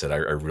email and I said, I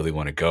really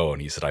want to go.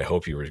 And he said, I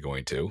hope you were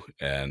going to.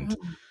 And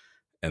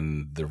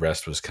the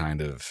rest was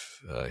kind of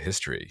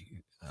history.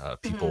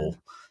 People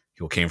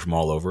came from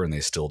all over, and they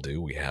still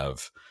do. We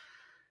have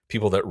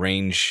people that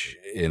range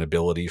in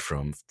ability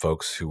from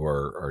folks who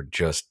are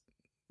just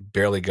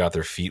barely got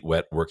their feet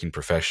wet working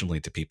professionally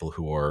to people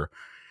who are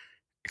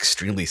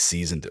extremely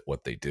seasoned at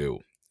what they do.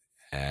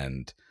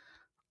 And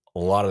a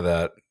lot of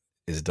that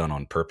is done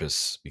on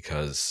purpose,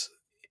 because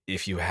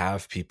if you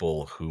have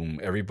people whom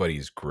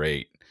everybody's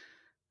great,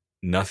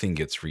 nothing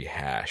gets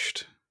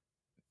rehashed.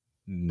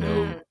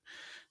 No.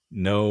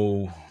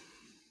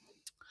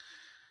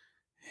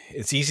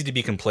 It's easy to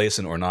be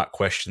complacent or not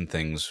question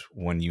things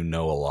when you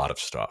know a lot of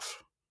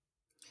stuff.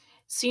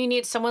 So you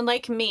need someone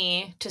like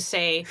me to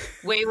say,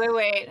 wait,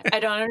 I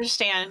don't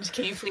understand.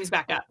 Can you please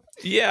back up?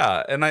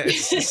 Yeah. And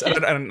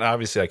and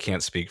obviously I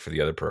can't speak for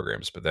the other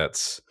programs, but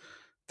that's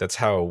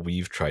how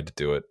we've tried to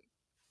do it.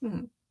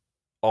 Mm-hmm.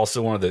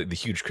 Also, one of the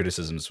huge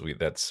criticisms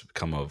that's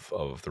come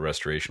of the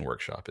restoration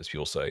workshop is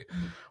people say,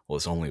 well,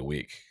 it's only a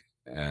week.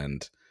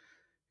 And,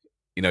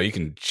 you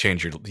can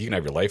have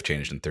your life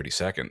changed in 30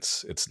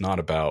 seconds. It's not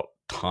about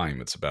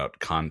time. It's about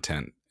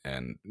content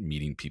and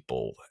meeting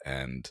people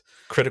and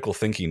critical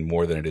thinking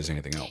more than it is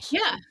anything else.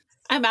 Yeah,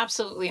 I'm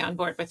absolutely on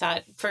board with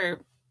that.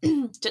 For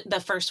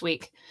the first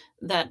week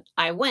that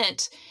I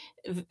went,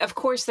 of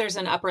course, there's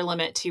an upper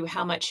limit to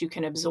how much you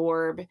can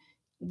absorb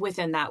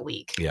within that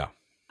week. Yeah.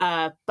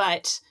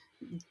 But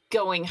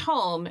going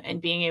home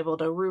and being able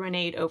to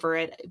ruminate over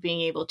it,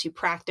 being able to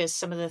practice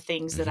some of the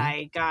things that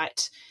I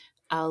got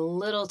a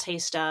little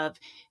taste of,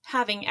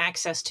 having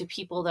access to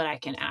people that I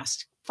can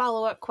ask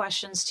follow-up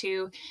questions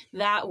to,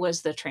 that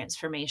was the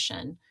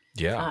transformation.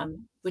 Yeah.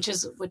 Which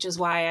is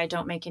why I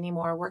don't make any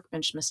more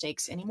workbench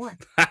mistakes anymore.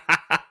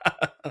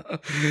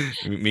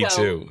 Me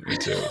too.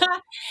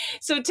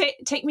 So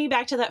take me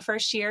back to that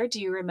first year.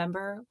 Do you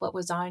remember what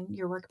was on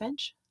your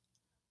workbench?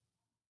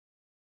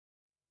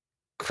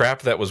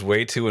 Crap that was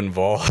way too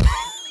involved.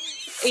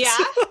 Yeah.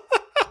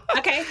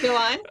 Okay, go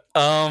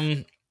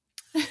on.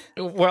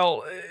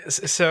 Well,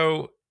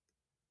 so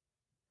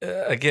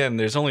again,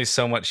 there's only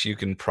so much you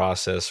can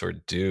process or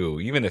do,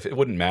 even if it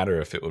wouldn't matter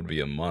if it would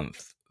be a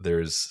month.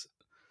 There's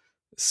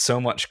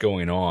so much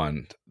going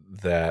on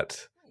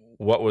that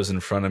what was in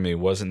front of me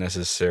wasn't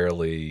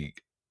necessarily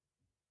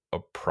a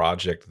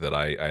project that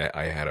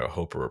I had a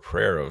hope or a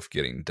prayer of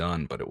getting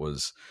done, but it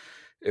was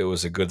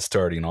a good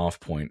starting off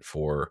point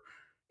for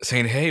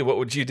saying, hey, what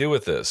would you do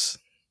with this?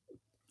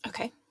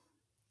 Okay.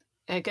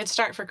 A good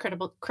start for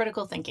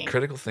critical thinking.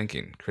 Critical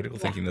thinking.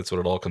 That's what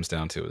it all comes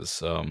down to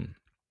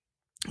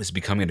is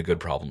becoming a good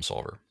problem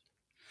solver.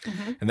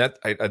 Mm-hmm. And that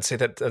I'd say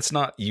that's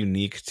not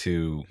unique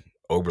to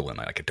Oberlin.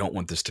 I don't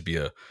want this to be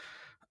a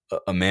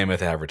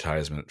mammoth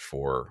advertisement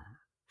for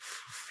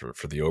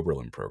the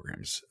Oberlin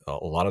programs. A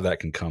lot of that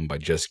can come by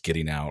just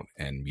getting out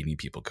and meeting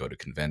people, go to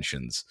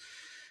conventions,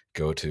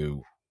 go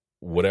to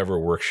whatever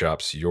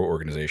workshops your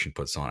organization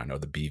puts on. I know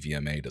the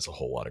BVMA does a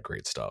whole lot of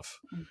great stuff.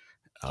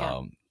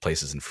 Yeah.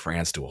 Places in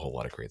France do a whole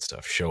lot of great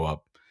stuff. Show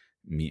up,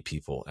 meet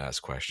people,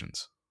 ask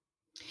questions.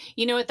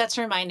 You know what? That's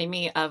reminding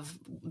me of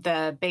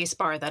the bass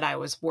bar that I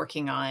was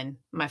working on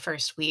my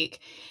first week.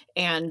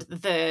 And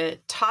the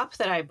top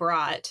that I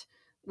brought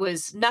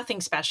was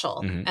nothing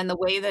special. Mm-hmm. And the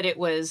way that it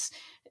was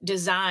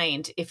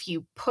designed, if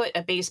you put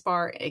a bass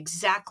bar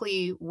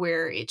exactly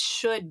where it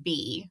should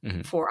be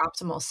for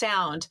optimal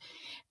sound,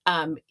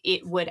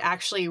 it would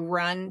actually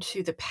run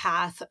to the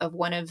path of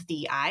one of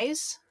the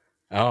eyes.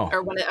 Oh.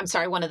 Or one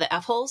of the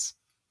F holes.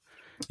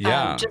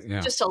 Yeah,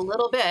 just a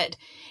little bit.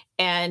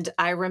 And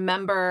I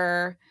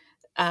remember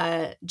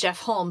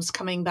Jeff Holmes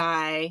coming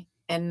by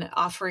and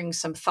offering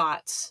some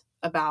thoughts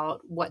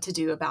about what to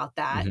do about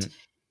that. Mm-hmm.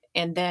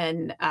 And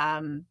then,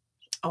 I'm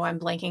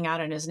blanking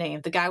out on his name.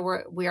 The guy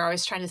we're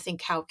always trying to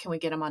think, how can we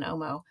get him on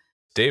OMO?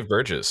 Dave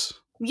Burgess.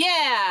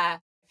 Yeah.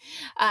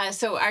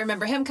 So I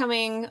remember him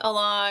coming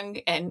along,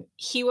 and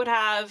he would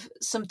have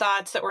some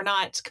thoughts that were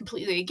not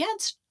completely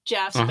against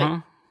Jeff's,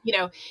 but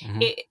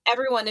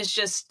everyone is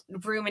just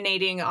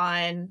ruminating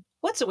on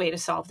what's a way to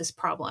solve this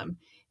problem.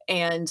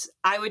 And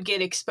I would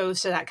get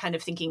exposed to that kind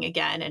of thinking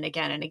again and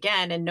again and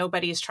again, and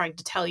nobody's trying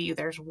to tell you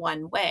there's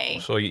one way.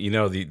 So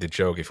the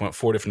joke, if you want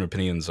 4 different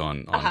opinions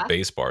on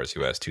bass bars,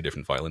 you ask 2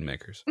 different violin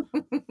makers.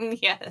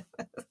 Yeah,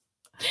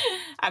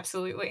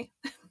 absolutely.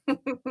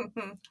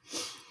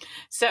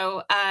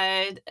 So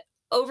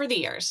over the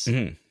years,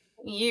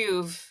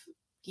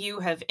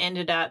 you have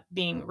ended up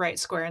being right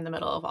square in the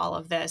middle of all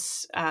of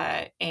this.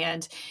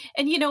 And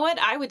you know what?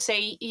 I would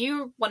say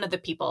you're one of the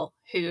people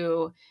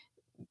who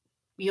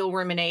you'll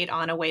ruminate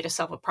on a way to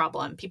solve a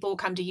problem. People will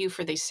come to you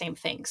for these same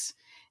things.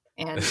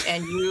 And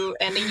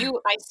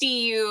I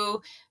see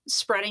you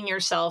spreading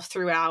yourself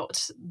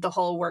throughout the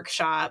whole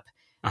workshop,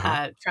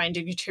 trying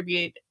to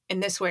contribute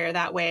in this way or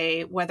that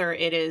way, whether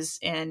it is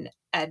in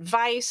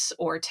advice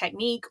or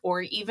technique,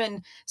 or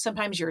even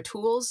sometimes your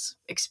tools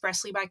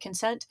expressly by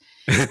consent.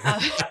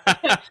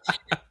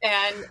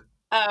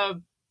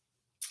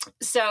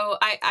 So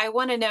I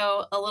want to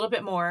know a little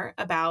bit more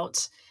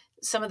about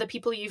some of the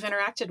people you've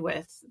interacted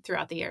with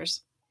throughout the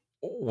years.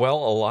 Well,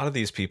 a lot of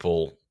these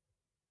people,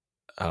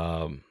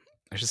 I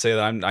should say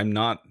that I'm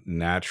not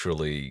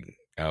naturally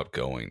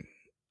outgoing,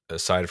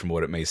 aside from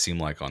what it may seem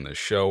like on this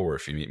show, or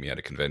if you meet me at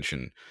a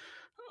convention.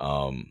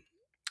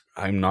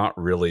 I'm not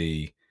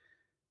really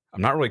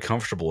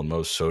comfortable in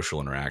most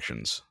social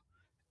interactions,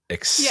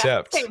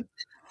 except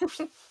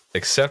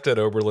at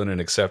Oberlin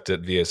and except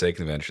at VSA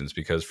conventions,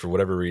 because for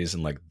whatever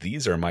reason, like,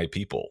 these are my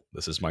people.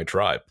 This is my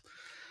tribe.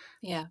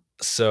 Yeah.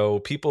 So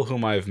people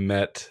whom I've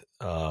met,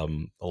 a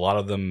lot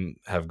of them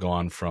have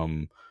gone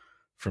from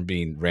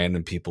being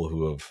random people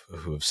who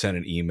have sent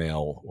an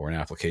email or an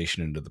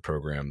application into the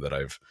program that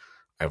I've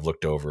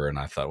looked over and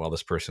I thought, well,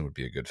 this person would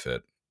be a good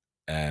fit,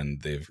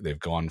 and they've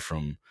gone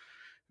from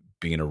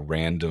being a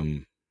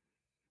random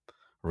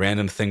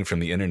thing from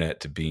the internet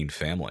to being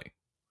family.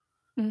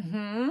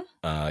 Mm-hmm.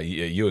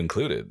 You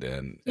included,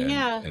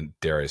 and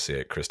dare I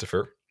say it,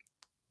 Christopher.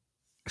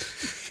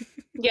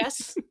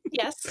 Yes.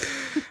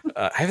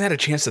 I haven't had a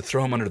chance to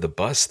throw him under the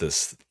bus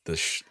this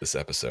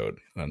episode.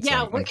 And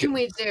Yeah. so What can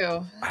we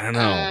do? I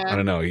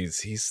don't know.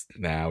 He's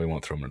we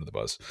won't throw him under the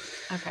bus.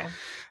 Okay.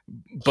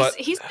 But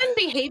he's been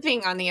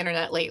behaving on the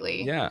internet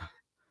lately. Yeah,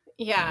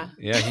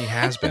 he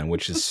has been,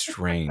 which is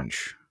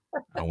strange.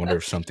 I wonder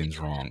if something's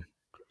wrong.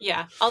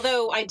 Yeah.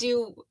 Although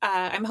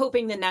I'm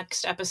hoping the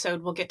next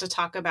episode we'll get to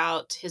talk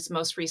about his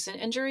most recent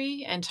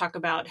injury and talk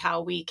about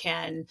how we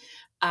can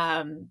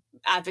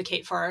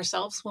advocate for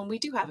ourselves when we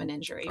do have an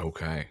injury.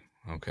 Okay.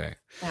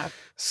 Yeah.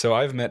 So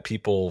I've met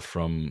people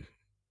from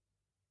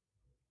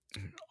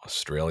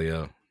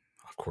Australia,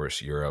 of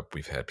course, Europe.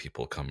 We've had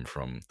people come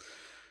from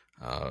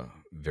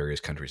various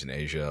countries in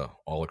Asia,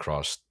 all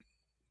across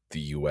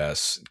the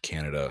U.S.,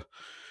 Canada,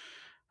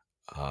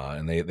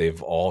 and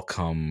they've all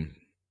come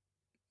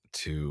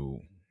to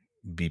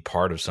be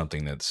part of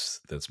something that's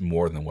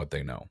more than what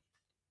they know.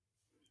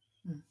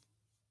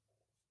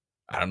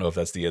 I don't know if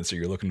that's the answer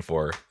you're looking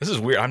for. This is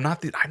weird. I'm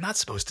not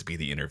supposed to be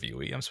the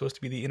interviewee. I'm supposed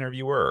to be the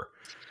interviewer.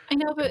 I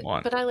know,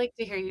 but I like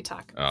to hear you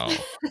talk.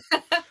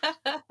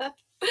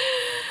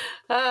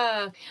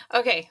 Oh.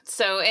 Okay.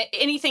 So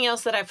anything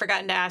else that I've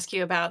forgotten to ask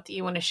you about that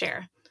you want to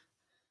share?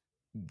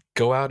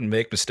 Go out and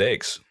make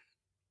mistakes.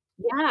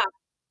 Yeah.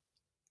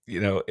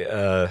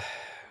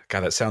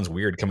 God, that sounds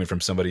weird coming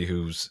from somebody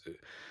who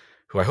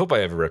I hope I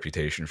have a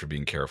reputation for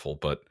being careful,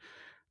 but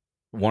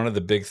one of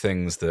the big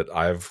things that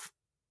I've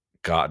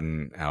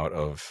gotten out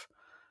of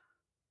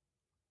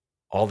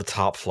all the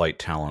top flight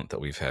talent that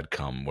we've had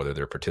come, whether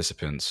they're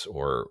participants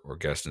or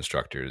guest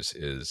instructors,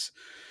 is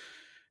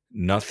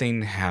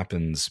nothing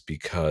happens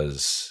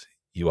because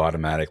you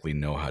automatically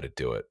know how to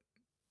do it.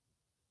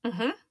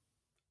 Mm-hmm.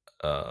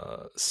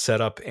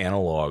 Set up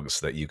analogs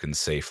that you can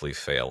safely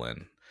fail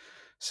in.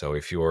 So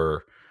if you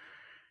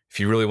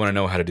really want to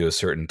know how to do a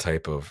certain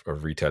type of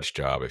retouch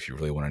job, if you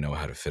really want to know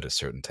how to fit a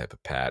certain type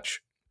of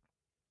patch,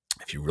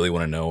 if you really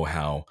want to know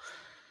how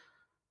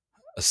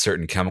a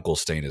certain chemical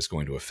stain is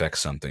going to affect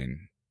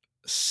something,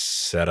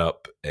 set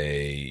up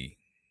a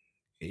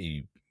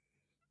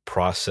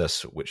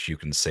process which you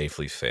can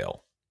safely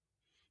fail,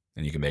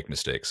 and you can make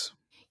mistakes.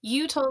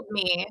 You told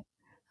me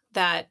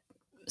that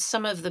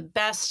some of the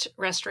best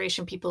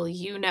restoration people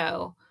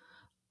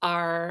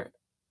are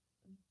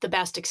the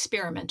best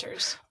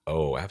experimenters.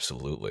 Oh,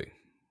 absolutely.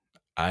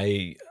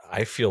 I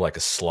feel like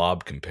a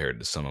slob compared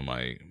to some of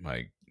my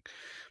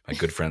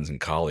good friends and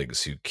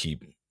colleagues who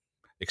keep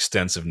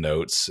extensive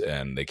notes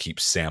and they keep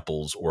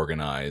samples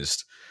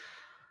organized.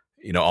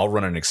 I'll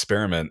run an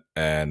experiment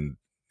and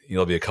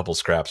there'll be a couple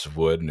scraps of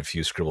wood and a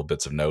few scribbled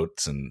bits of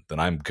notes, and then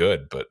I'm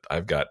good. But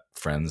I've got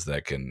friends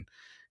that can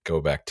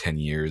go back 10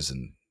 years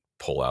and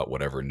pull out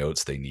whatever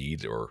notes they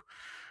need or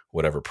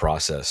whatever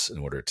process in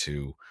order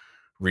to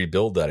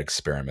rebuild that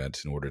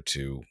experiment, in order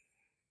to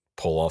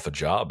pull off a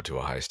job to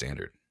a high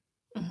standard.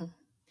 Mm-hmm.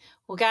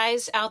 Well,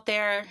 guys out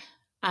there,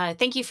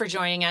 thank you for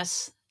joining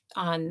us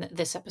on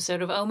this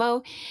episode of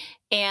OMO.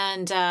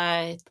 And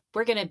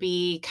we're going to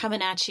be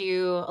coming at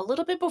you a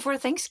little bit before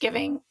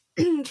Thanksgiving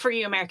for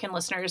you American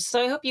listeners.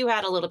 So I hope you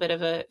had a little bit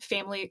of a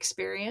family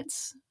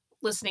experience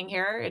listening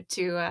here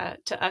to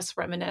us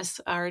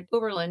reminisce our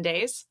Oberlin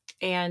days,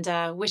 and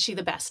wish you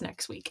the best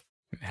next week.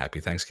 Happy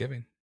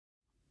Thanksgiving.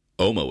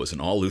 OMO is an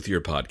all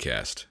luthier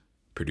podcast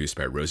produced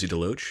by Rosie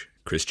DeLoach,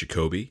 Chris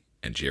Jacoby,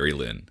 and Jerry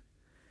Lynn.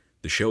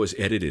 The show is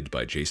edited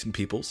by Jason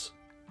Peoples,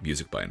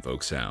 music by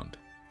Invoke Sound.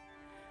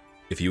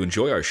 If you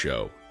enjoy our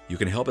show, you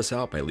can help us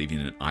out by leaving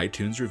an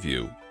iTunes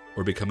review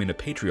or becoming a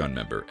Patreon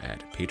member at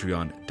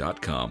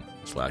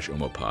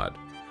patreon.com/omopod,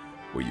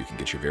 where you can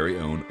get your very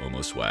own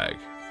OMO swag.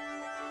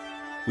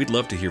 We'd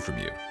love to hear from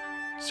you,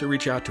 so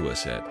reach out to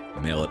us at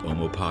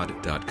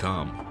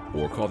mail@omopod.com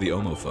or call the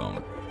OMO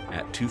phone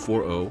at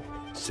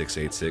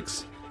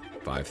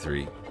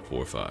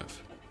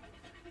 240-686-5345.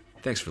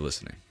 Thanks for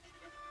listening.